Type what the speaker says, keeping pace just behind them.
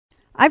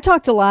I've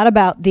talked a lot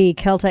about the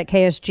Kel-Tec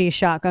KSG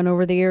shotgun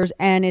over the years,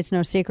 and it's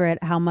no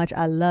secret how much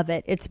I love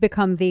it. It's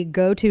become the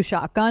go-to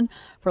shotgun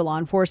for law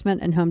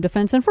enforcement and home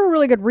defense, and for a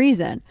really good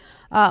reason.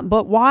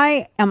 But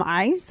why am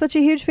I such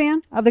a huge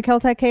fan of the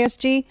Kel-Tec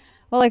KSG?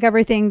 Well, like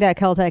everything that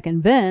Kel-Tec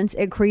invents,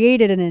 it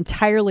created an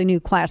entirely new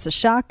class of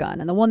shotgun.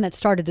 And the one that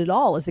started it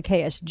all is the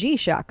KSG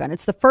shotgun.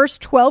 It's the first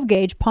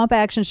 12-gauge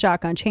pump-action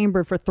shotgun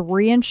chambered for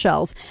 3-inch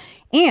shells.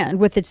 And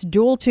with its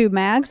dual-tube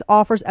mags,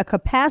 offers a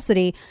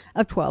capacity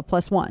of 12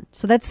 plus 1.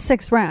 So that's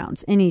 6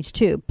 rounds in each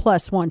tube,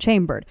 plus 1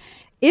 chambered.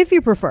 If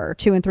you prefer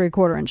 2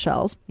 3/4-inch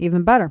shells,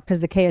 even better,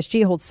 because the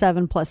KSG holds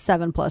 7 plus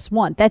 7 plus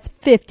 1. That's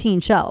 15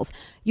 shells.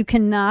 You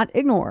cannot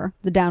ignore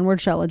the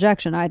downward shell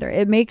ejection either.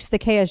 It makes the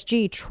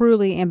KSG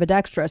truly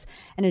ambidextrous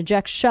and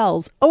ejects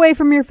shells away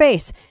from your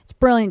face. It's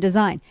brilliant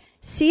design.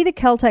 See the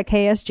Kel-Tec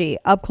KSG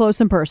up close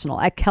and personal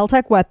at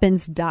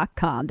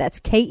keltecweapons.com. That's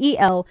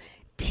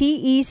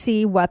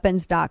KELTEC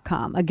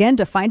weapons.com. Again,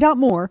 to find out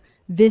more,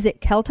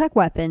 visit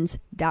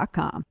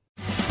keltecweapons.com.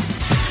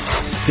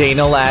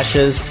 Dana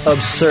Lash's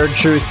Absurd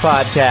Truth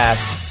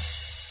Podcast.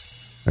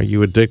 Are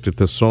you addicted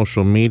to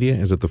social media?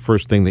 Is it the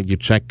first thing that you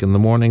check in the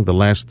morning, the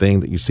last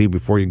thing that you see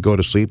before you go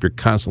to sleep? You're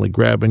constantly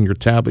grabbing your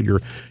tablet, your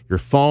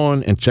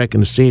phone, and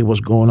checking to see what's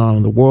going on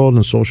in the world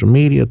and social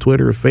media,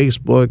 Twitter,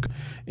 Facebook,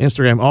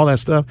 Instagram, all that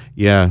stuff?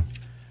 Yeah,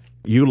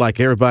 you like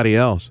everybody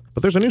else.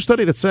 But there's a new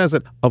study that says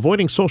that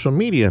avoiding social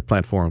media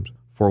platforms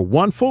for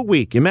 1 full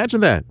week,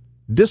 imagine that,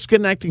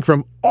 disconnecting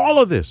from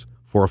all of this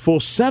for a full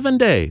 7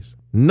 days.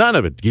 None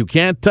of it. You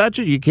can't touch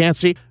it. You can't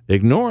see.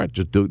 Ignore it.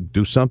 Just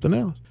do something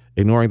else.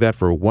 Ignoring that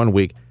for 1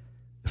 week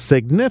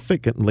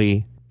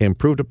significantly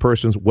improved a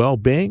person's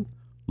well-being,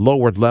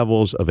 lowered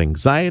levels of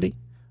anxiety,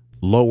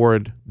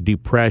 lowered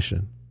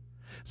depression.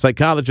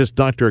 Psychologist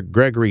Dr.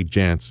 Gregory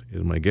Jantz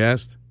is my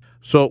guest.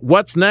 So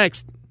what's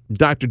next,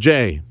 Dr.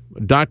 J?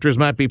 Doctors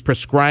might be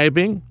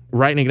prescribing,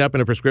 writing it up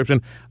in a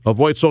prescription,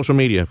 avoid social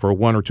media for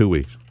 1 or 2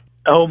 weeks.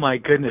 Oh, my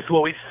goodness.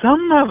 Well,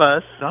 some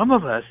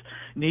of us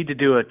need to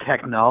do a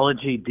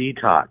technology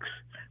detox.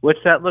 What's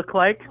that look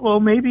like?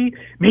 Well, maybe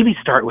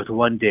start with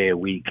 1 day a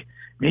week.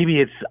 Maybe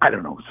it's,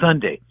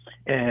 Sunday,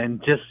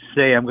 and just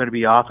say I'm going to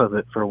be off of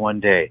it for 1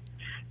 day.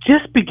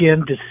 Just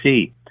begin to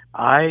see.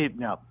 I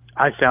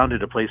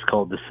founded a place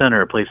called The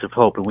Center, a place of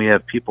hope, and we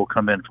have people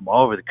come in from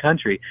all over the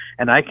country,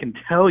 and I can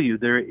tell you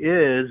there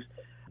is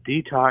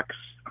detox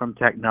from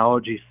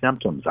technology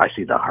symptoms. I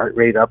see the heart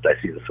rate up, I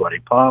see the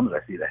sweaty palms,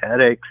 I see the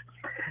headaches,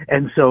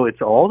 and so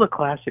it's all the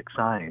classic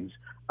signs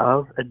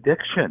of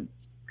addiction.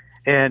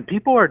 And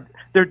people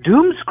they're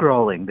doom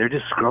scrolling. They're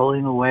just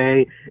scrolling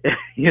away,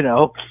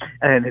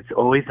 and it's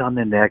always on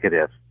the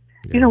negative.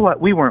 Yeah. You know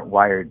what? We weren't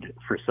wired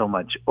for so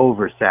much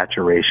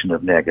oversaturation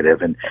of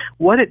negative and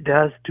what it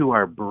does to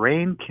our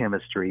brain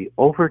chemistry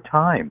over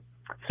time.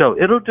 So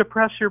it'll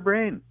depress your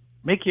brain,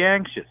 make you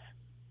anxious.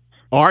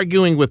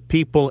 Arguing with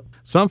people.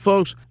 Some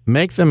folks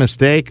make the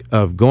mistake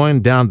of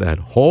going down that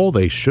hole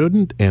they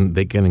shouldn't, and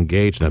they get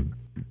engaged in a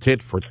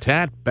tit for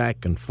tat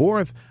back and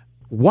forth.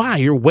 Why?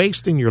 You're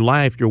wasting your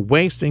life. You're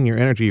wasting your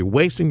energy. You're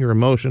wasting your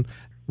emotion,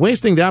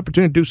 wasting the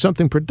opportunity to do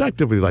something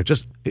productively. Like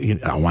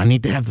I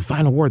need to have the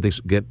final word.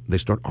 They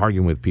start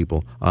arguing with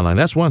people online.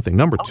 That's one thing.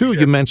 Number two,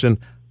 You mentioned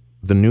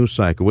the news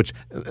cycle, which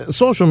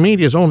social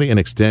media is only an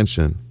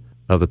extension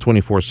of the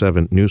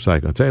 24/7 news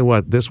cycle. I'll tell you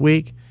what, this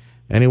week,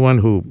 anyone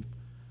who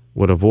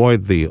would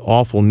avoid the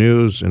awful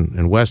news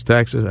in West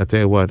Texas, I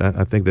tell you what,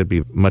 I think they'd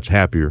be much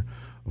happier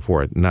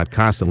for it, not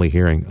constantly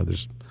hearing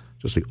this,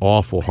 just the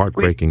awful,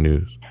 heartbreaking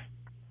news.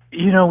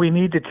 We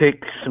need to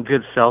take some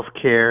good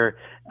self-care,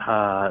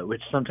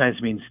 which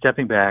sometimes means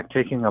stepping back,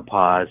 taking a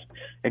pause,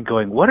 and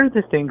going, what are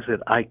the things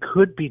that I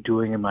could be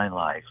doing in my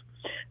life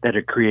that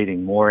are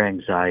creating more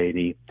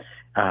anxiety,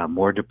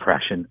 more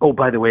depression? Oh,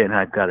 by the way, and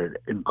I've got an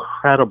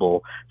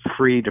incredible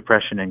free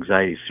depression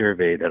anxiety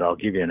survey that I'll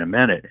give you in a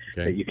minute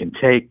that you can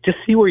take. Just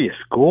see where you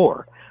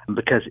score,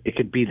 because it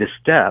could be the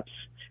steps,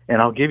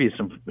 and I'll give you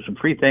some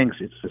free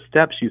things. It's the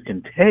steps you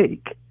can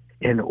take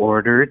in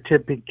order to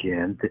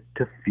begin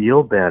to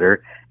feel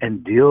better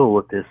and deal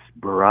with this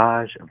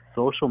barrage of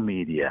social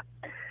media.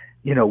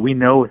 We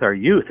know with our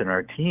youth and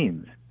our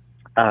teens,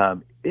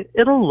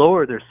 it'll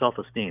lower their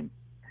self-esteem.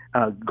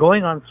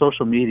 Going on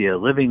social media,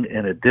 living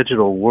in a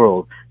digital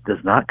world,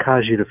 does not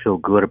cause you to feel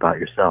good about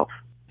yourself.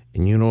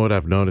 And you know what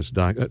I've noticed,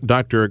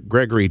 Dr.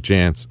 Gregory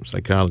Jantz,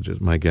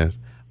 psychologist, my guest,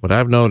 what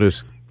I've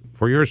noticed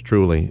for yours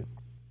truly,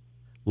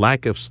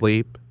 lack of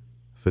sleep,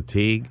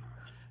 fatigue,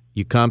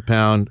 you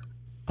compound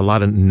a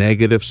lot of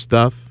negative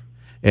stuff.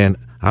 And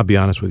I'll be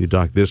honest with you,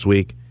 Doc, this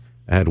week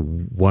I had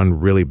one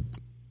really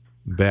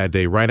bad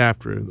day right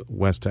after the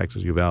West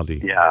Texas Uvalde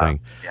thing.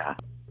 Yeah.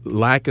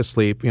 Lack of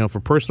sleep, for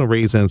personal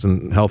reasons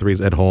and health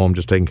reasons at home,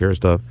 just taking care of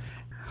stuff.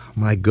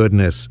 My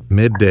goodness,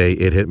 midday,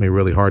 it hit me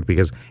really hard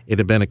because it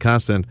had been a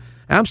constant.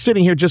 I'm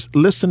sitting here just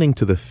listening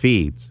to the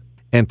feeds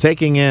and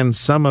taking in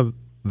some of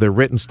the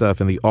written stuff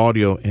and the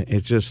audio. And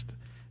it's just,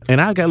 and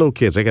I've got little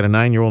kids. I got a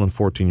 9-year-old and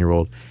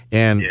 14-year-old.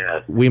 And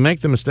we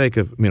make the mistake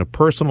of,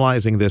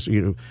 personalizing this.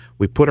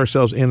 We put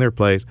ourselves in their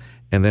place.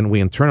 and then I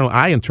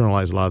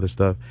internalized a lot of this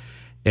stuff,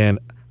 and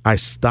I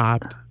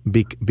stopped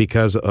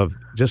because of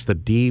just the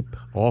deep,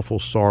 awful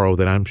sorrow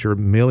that I'm sure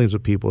millions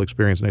of people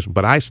experience nation.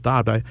 But I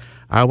stopped.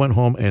 I went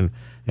home and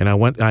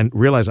I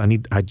realized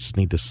I just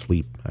need to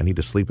sleep. I need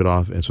to sleep it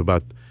off. And so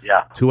about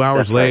 2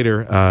 hours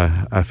later,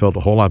 I felt a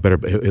whole lot better.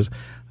 But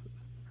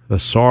the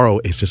sorrow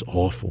is just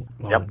awful.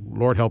 Yep.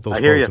 Lord help those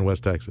folks in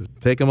West Texas.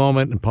 Take a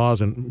moment and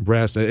pause and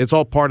rest. It's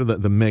all part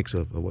of the mix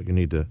of what you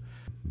need to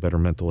better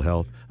mental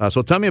health.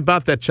 So tell me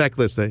about that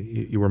checklist that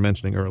you were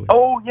mentioning earlier.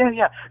 Oh,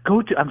 yeah.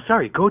 Go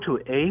to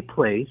A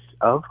Place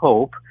of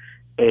Hope,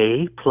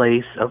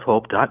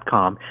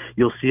 aplaceofhope.com.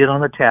 You'll see it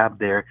on the tab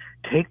there.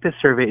 Take the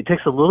survey. It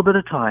takes a little bit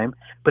of time,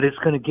 but it's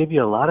going to give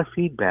you a lot of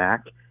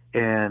feedback,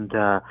 and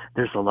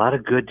there's a lot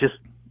of good, just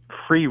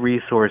free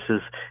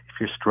resources if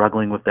you're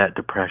struggling with that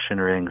depression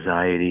or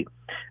anxiety.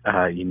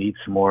 You need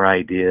some more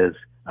ideas.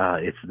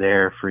 It's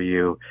there for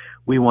you.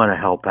 We want to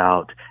help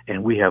out,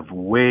 and we have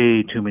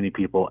way too many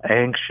people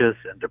anxious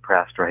and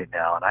depressed right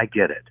now, and I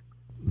get it.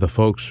 The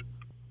folks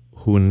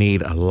who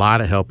need a lot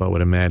of help, I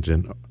would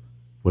imagine,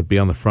 would be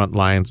on the front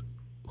lines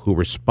who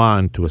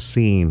respond to a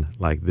scene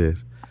like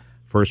this.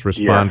 First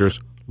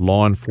responders,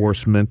 law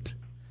enforcement,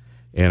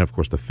 and, of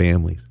course, the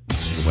families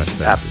in West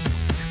Texas.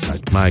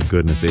 My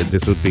goodness,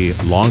 this would be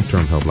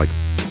long-term help, like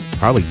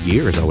probably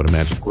years, I would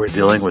imagine. We're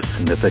dealing with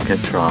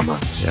significant trauma.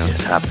 Yeah,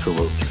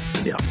 absolutely.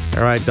 Yeah.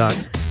 All right, Doc.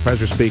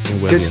 Pleasure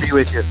speaking with you. Good to be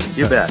with you.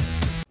 You bet.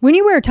 When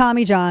you wear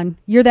Tommy John,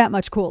 you're that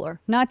much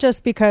cooler. Not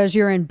just because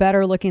you're in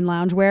better looking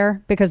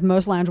loungewear, because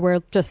most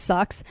loungewear just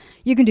sucks.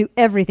 You can do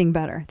everything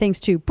better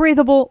thanks to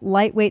breathable,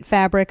 lightweight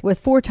fabric with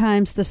 4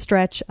 times the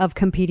stretch of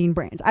competing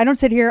brands. I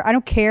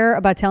don't care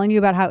about telling you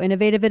about how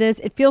innovative it is.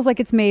 It feels like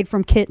it's made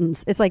from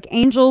kittens. It's like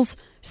angels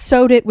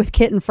sewed it with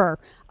kitten fur.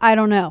 I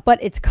don't know,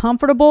 but it's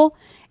comfortable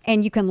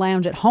and you can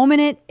lounge at home in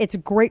it. It's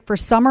great for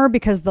summer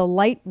because the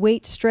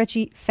lightweight,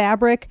 stretchy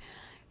fabric.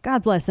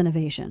 God bless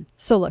innovation.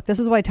 So look, this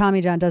is why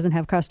Tommy John doesn't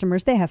have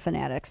customers. They have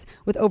fanatics.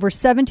 With over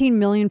 17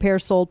 million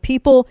pairs sold,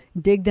 people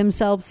dig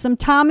themselves some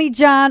Tommy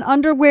John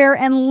underwear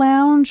and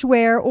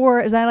loungewear,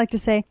 or as I like to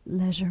say,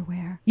 leisure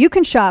wear. You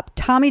can shop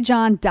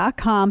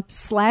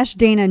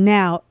TommyJohn.com/Dana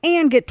now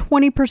and get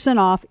 20%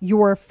 off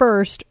your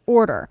first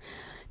order.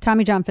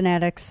 Tommy John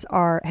fanatics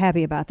are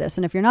happy about this.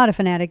 And if you're not a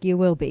fanatic, you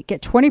will be.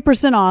 Get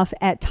 20% off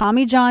at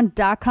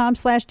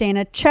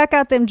TommyJohn.com/Dana. Check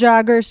out them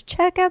joggers.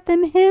 Check out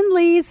them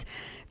Henleys.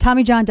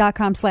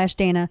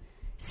 TommyJohn.com/Dana.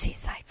 See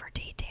site for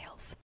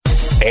details.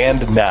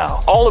 And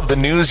now, all of the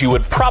news you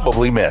would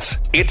probably miss.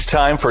 It's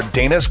time for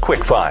Dana's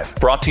Quick Five,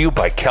 brought to you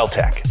by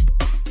Caltech.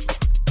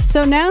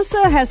 So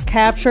NASA has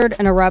captured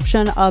an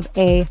eruption of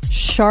a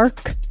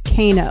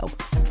sharkcano.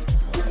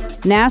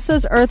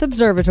 NASA's Earth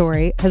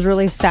Observatory has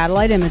released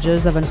satellite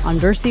images of an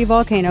undersea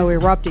volcano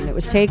erupting. It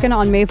was taken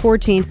on May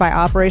 14th by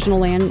Operational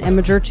Land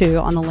Imager 2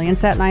 on the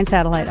Landsat 9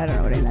 satellite. I don't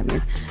know what any of that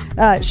means.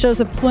 It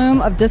shows a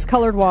plume of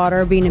discolored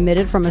water being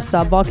emitted from a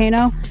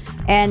subvolcano,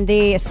 and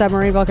the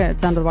submarine volcano,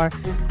 it's under the water.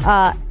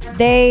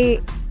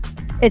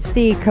 It's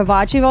the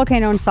Kavachi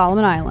volcano in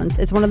Solomon Islands.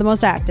 It's one of the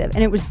most active,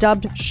 and it was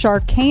dubbed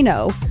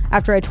Sharkcano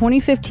after a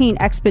 2015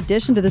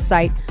 expedition to the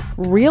site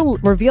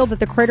revealed that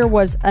the crater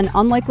was an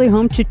unlikely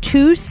home to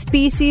 2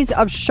 species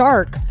of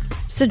shark,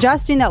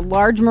 suggesting that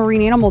large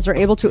marine animals are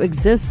able to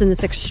exist in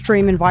this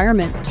extreme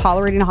environment,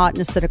 tolerating hot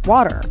and acidic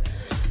water.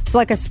 So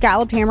like a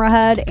scalloped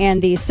hammerhead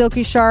and the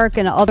silky shark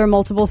and other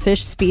multiple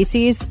fish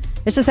species.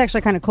 It's just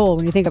actually kind of cool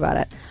when you think about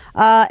it.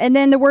 And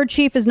then the word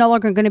chief is no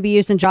longer going to be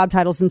used in job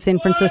titles in San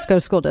Francisco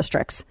school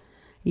districts.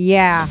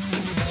 Yeah.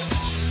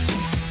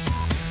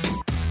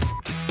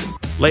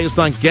 Latest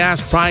on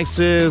gas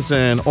prices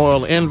and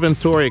oil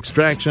inventory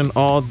extraction,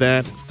 all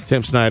that.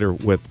 Tim Snyder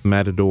with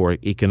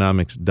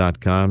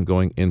MatadorEconomics.com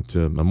going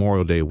into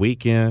Memorial Day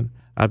weekend.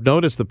 I've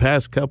noticed the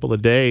past couple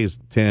of days,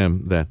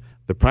 Tim, that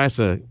the price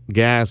of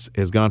gas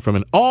has gone from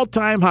an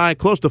all-time high,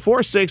 close to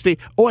 $4.60.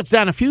 Oh, it's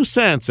down a few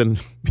cents, and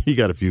you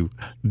got a few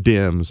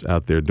dims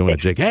out there doing a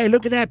jig. Hey,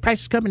 look at that.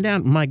 Price is coming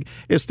down.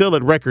 It's still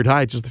at record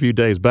high just a few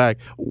days back.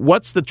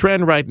 What's the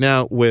trend right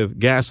now with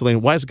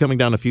gasoline? Why is it coming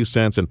down a few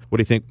cents, and what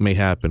do you think may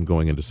happen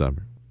going into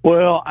summer?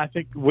 Well, I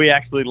think we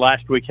actually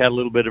last week had a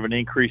little bit of an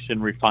increase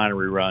in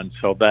refinery runs,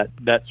 so that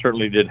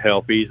certainly did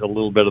help ease a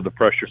little bit of the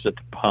pressures at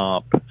the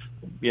pump,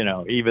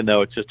 even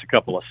though it's just a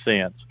couple of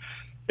cents.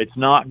 It's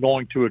not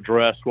going to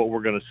address what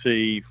we're going to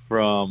see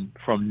from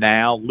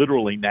now,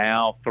 literally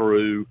now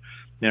through,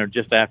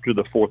 just after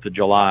the 4th of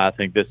July. I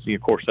think that's the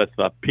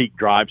peak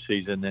drive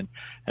season, and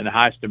the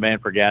highest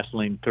demand for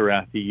gasoline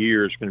throughout the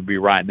year is going to be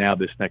right now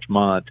this next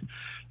month.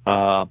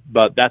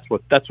 But that's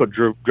what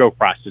drove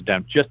prices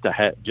down just a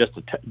hair.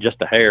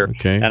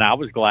 Okay. And I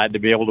was glad to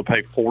be able to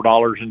pay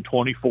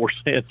 $4.24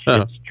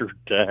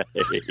 yesterday.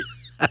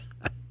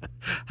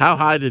 How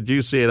high did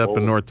you see it up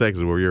in North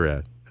Texas where you're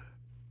at?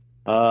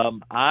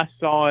 I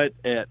saw it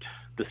at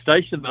the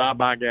station that I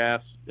buy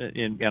gas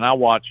in, and I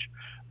watch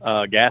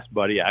Gas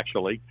Buddy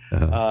actually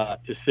to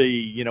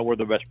see where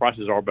the best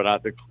prices are. But I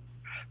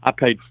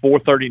paid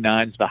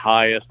 $4.39 the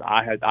highest.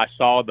 I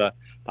saw the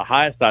The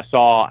highest I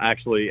saw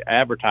actually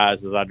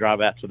advertised as I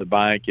drive out to the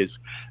bank is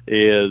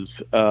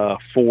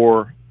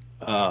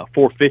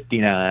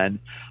 $4.59,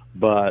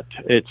 but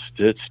it's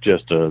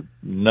just a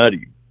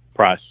nutty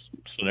price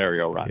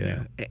scenario right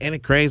now. Ain't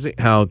it crazy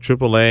how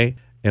AAA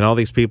and all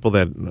these people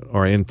that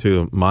are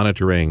into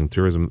monitoring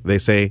tourism, they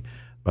say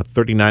about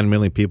 39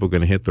 million people are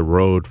going to hit the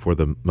road for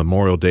the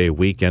Memorial Day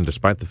weekend,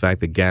 despite the fact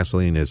that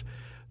gasoline is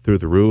through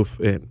the roof.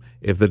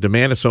 If the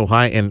demand is so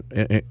high and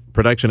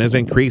production is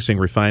increasing,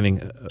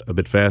 refining a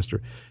bit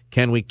faster,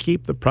 can we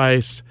keep the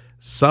price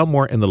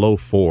somewhere in the low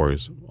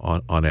fours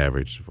on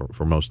average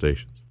for most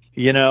stations?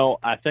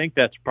 I think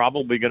that's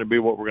probably going to be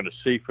what we're going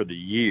to see for the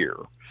year,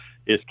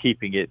 is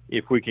keeping it,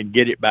 if we can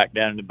get it back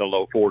down into the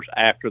low fours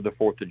after the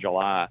 4th of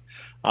July.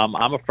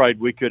 I'm afraid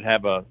we could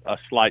have a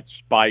slight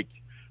spike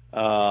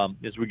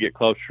as we get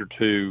closer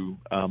to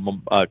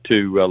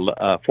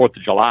 4th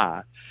of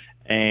July,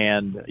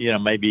 and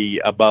maybe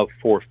above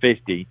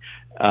 450,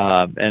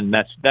 and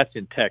that's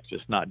in Texas,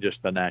 not just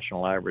the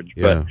national average.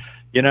 Yeah.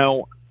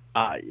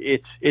 But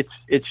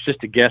it's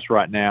just a guess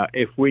right now.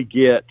 If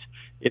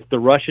the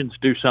Russians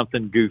do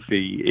something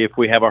goofy, if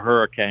we have a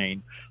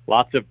hurricane,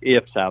 lots of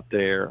ifs out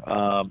there.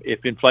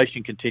 If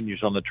inflation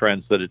continues on the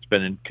trends that it's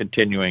been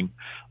continuing,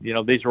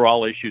 these are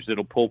all issues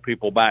that'll pull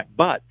people back.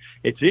 But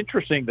it's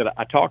interesting that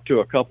I talked to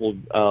a couple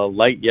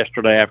late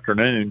yesterday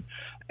afternoon,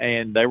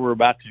 and they were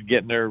about to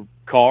get in their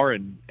car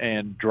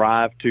and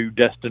drive to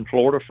Destin,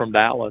 Florida from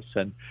Dallas.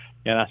 And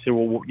I said,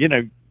 well,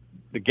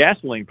 the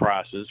gasoline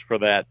prices for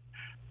that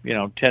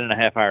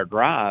 10.5 hour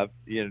drive,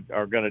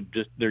 are going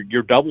to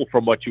you're double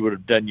from what you would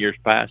have done years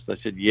past. I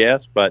said,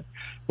 yes, but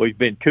we've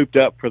been cooped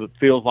up for the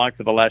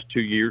last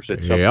 2 years.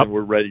 It's something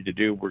we're ready to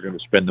do. We're going to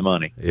spend the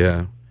money.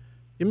 Yeah.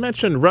 You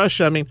mentioned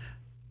Russia. I mean,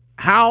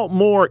 how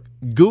more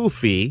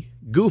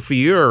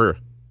goofier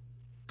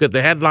could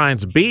the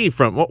headlines be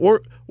from?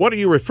 What are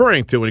you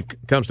referring to when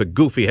it comes to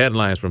goofy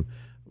headlines from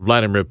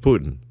Vladimir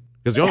Putin?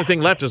 Because the only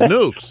thing left is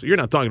nukes. You're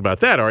not talking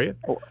about that, are you?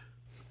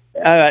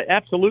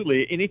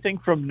 Absolutely. Anything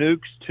from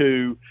nukes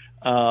to,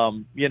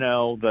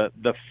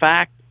 the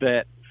fact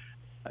that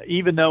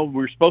even though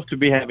we're supposed to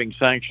be having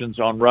sanctions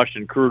on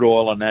Russian crude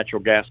oil and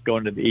natural gas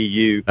going to the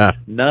EU,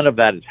 none of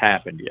that has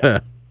happened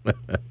yet.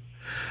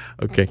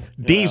 Okay.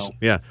 Diesel.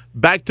 Yeah.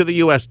 Back to the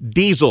U.S.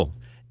 Diesel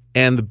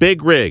and the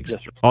big rigs,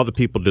 yes, sir. All the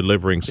people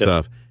delivering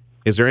stuff.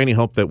 Is there any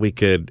hope that we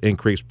could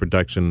increase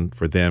production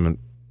for them and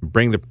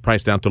bring the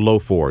price down to low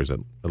fours, at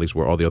least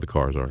where all the other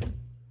cars are,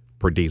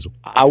 per diesel?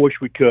 I wish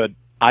we could.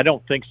 I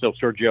don't think so,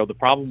 Sergio. The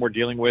problem we're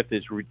dealing with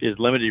is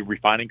limited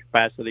refining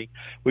capacity.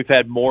 We've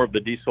had more of the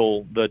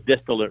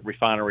distillate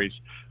refineries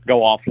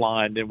go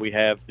offline than we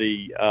have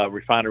the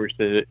refineries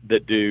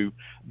that do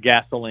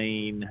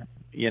gasoline,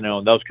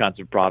 those kinds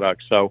of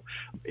products. So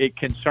it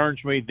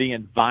concerns me. The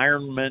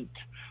environment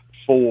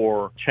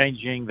for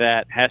changing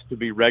that has to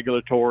be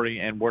regulatory,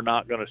 and we're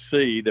not going to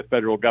see the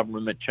federal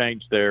government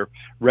change their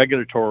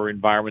regulatory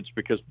environments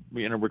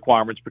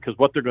requirements, because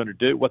what they're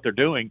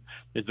doing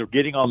is they're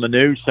getting on the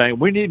news saying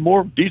we need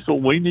more diesel,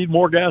 we need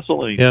more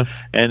gasoline,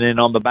 and then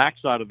on the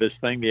backside of this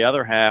thing, the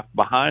other half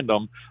behind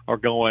them are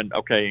going,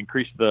 okay,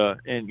 increase the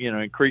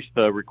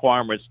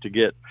requirements to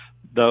get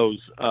those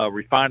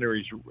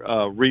refineries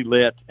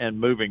relit and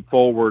moving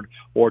forward,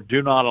 or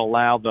do not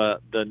allow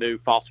the new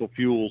fossil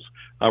fuels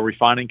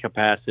refining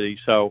capacity.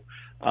 So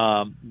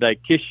they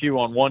kiss you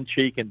on one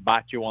cheek and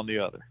bite you on the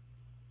other.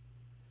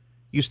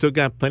 You still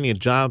got plenty of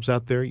jobs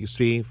out there, you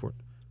see, for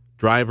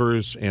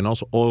drivers and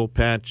also oil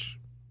patch,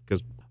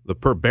 because the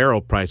per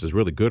barrel price is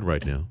really good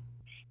right now.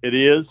 It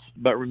is,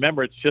 but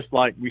remember, it's just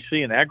like we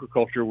see in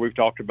agriculture we've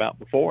talked about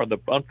before. The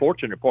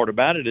unfortunate part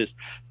about it is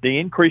the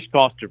increased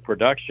cost of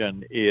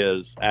production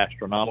is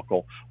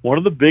astronomical. One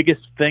of the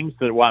biggest things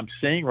that I'm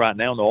seeing right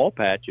now in the oil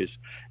patches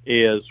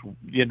is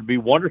it'd be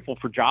wonderful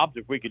for jobs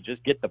if we could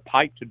just get the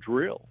pipe to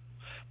drill.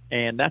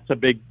 And that's a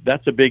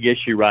big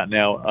issue right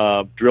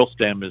now. Drill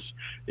stem is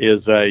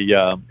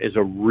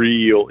a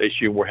real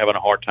issue. We're having a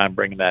hard time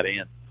bringing that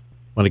in. I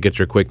want to get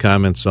your quick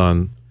comments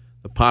on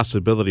the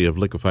possibility of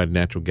liquefied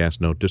natural gas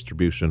node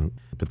distribution.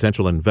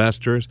 Potential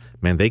investors,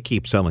 man, they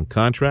keep selling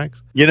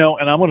contracts.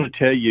 And I'm going to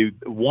tell you,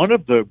 one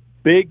of the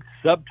big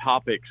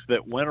subtopics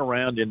that went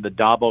around in the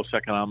Davos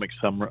Economic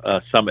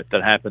Summit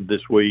that happened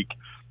this week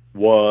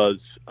was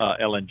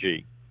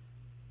LNG.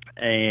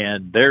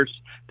 And there's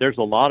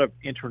a lot of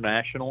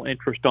international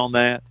interest on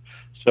that.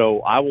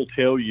 So I will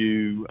tell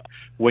you,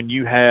 when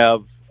you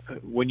have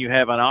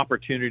an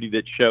opportunity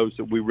that shows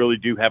that we really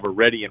do have a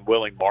ready and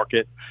willing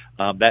market,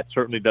 that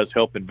certainly does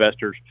help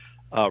investors.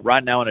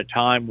 Right now, in a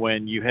time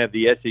when you have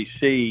the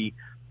SEC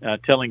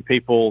telling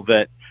people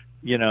that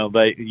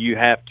you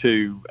have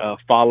to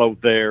follow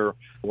their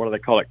what do they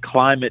call it,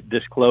 climate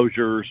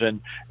disclosures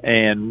and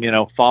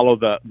follow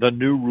the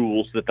new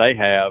rules that they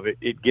have,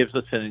 it gives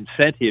us an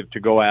incentive to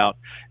go out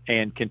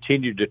and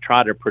continue to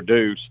try to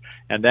produce.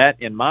 And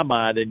that, in my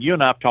mind, and you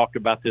and I have talked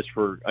about this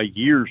for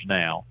years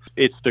now,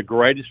 it's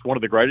one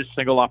of the greatest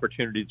single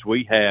opportunities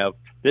we have.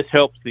 This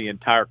helps the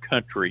entire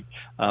country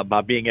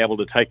by being able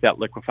to take that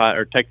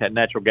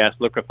natural gas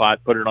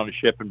liquefied, put it on a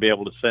ship, and be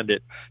able to send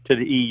it to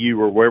the EU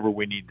or wherever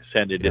we need to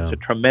send it. Yeah. It's a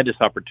tremendous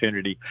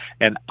opportunity,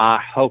 and I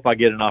hope I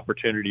get an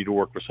opportunity to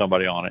work with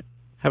somebody on it.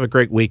 Have a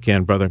great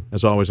weekend, brother.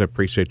 As always, I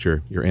appreciate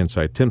your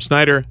insight. Tim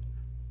Snyder,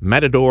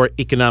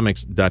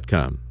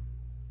 MatadorEconomics.com.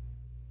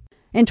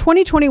 In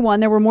 2021,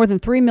 there were more than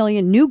 3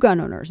 million new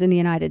gun owners in the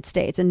United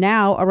States, and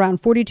now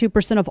around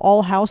 42% of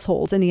all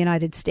households in the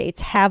United States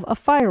have a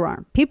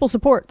firearm. People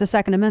support the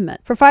Second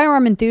Amendment. For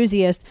firearm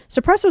enthusiasts,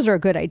 suppressors are a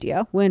good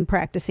idea when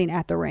practicing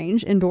at the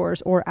range,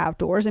 indoors or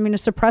outdoors. I mean, a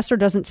suppressor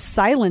doesn't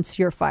silence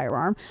your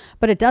firearm,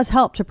 but it does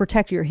help to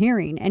protect your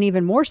hearing, and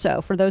even more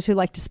so for those who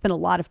like to spend a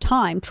lot of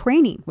time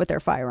training with their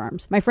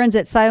firearms. My friends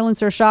at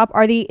Silencer Shop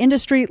are the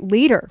industry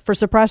leader for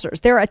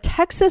suppressors. They're a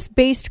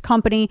Texas-based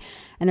company,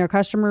 and their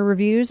customer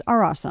reviews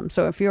are awesome.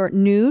 So if you're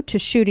new to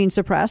shooting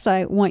suppress,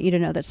 I want you to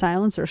know that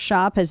Silencer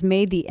Shop has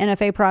made the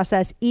NFA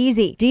process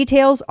easy.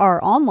 Details are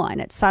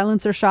online at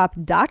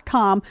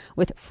silencershop.com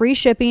with free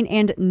shipping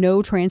and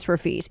no transfer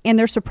fees. And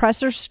their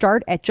suppressors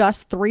start at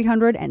just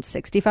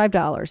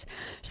 $365.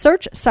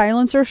 Search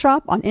Silencer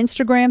Shop on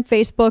Instagram,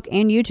 Facebook,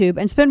 and YouTube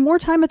and spend more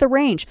time at the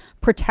range,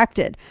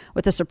 protected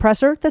with a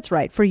suppressor that's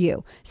right for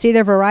you. See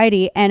their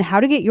variety and how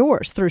to get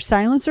yours through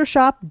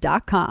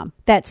silencershop.com.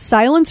 That's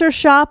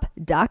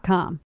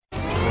silencershop.com.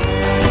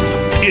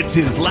 It's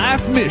his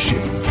life mission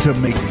to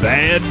make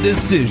bad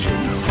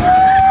decisions.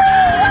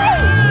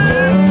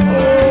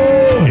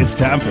 It's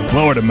time for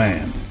Florida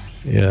Man.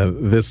 Yeah,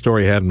 this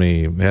story had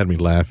me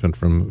laughing.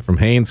 From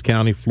Haines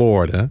County,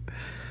 Florida.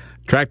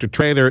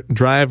 Tractor-trailer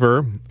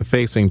driver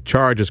facing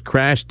charges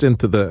crashed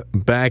into the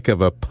back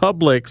of a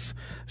Publix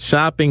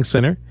shopping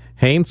center.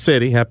 Haines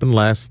City happened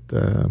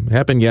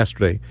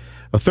yesterday,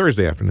 a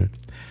Thursday afternoon.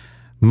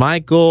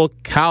 Michael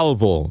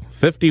Calvo,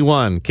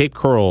 51, Cape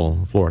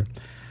Coral, Florida,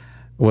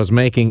 was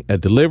making a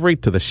delivery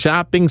to the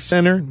shopping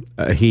center.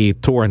 He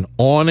tore an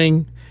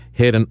awning,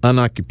 hit an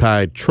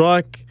unoccupied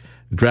truck,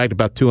 dragged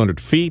about 200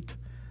 feet.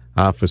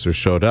 Officers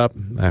showed up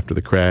after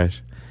the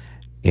crash,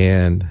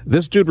 and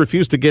this dude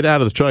refused to get out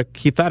of the truck.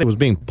 He thought he was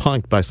being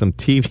punked by some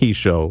TV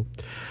show,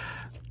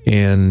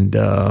 and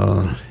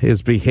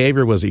his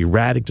behavior was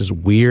erratic, just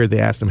weird. They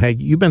asked him, "Hey,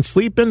 you been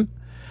sleeping?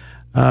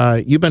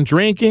 You been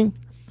drinking?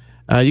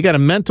 You got a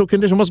mental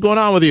condition? What's going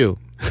on with you?"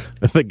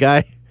 The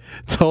guy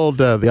told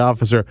the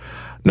officer,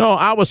 "No,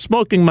 I was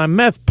smoking my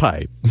meth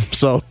pipe."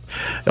 So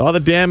all the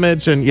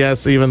damage, and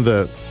yes, even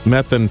the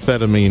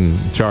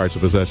methamphetamine charge, the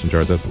possession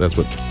charge, that's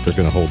what they're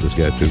going to hold this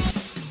guy to.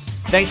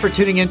 Thanks for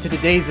tuning in to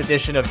today's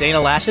edition of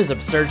Dana Lash's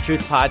Absurd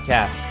Truth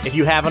Podcast. If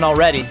you haven't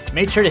already,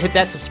 make sure to hit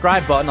that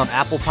subscribe button on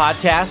Apple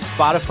Podcasts,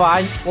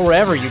 Spotify, or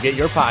wherever you get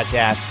your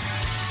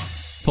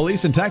podcasts.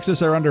 Police in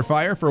Texas are under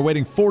fire for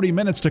waiting 40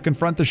 minutes to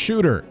confront the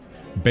shooter.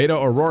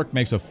 Beto O'Rourke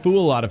makes a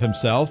fool out of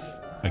himself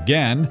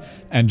again,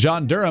 and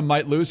John Durham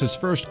might lose his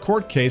first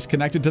court case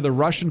connected to the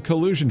Russian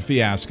collusion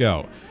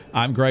fiasco.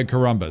 I'm Greg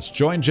Corombos.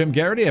 Join Jim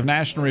Garrity of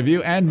National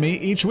Review and me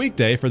each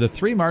weekday for the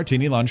 3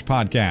 Martini Lunch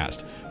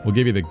podcast. We'll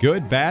give you the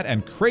good, bad,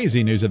 and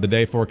crazy news of the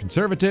day for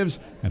conservatives,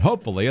 and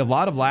hopefully a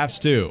lot of laughs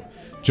too.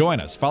 Join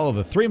us. Follow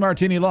the 3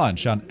 Martini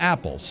Lunch on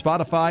Apple,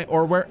 Spotify,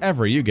 or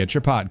wherever you get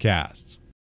your podcasts.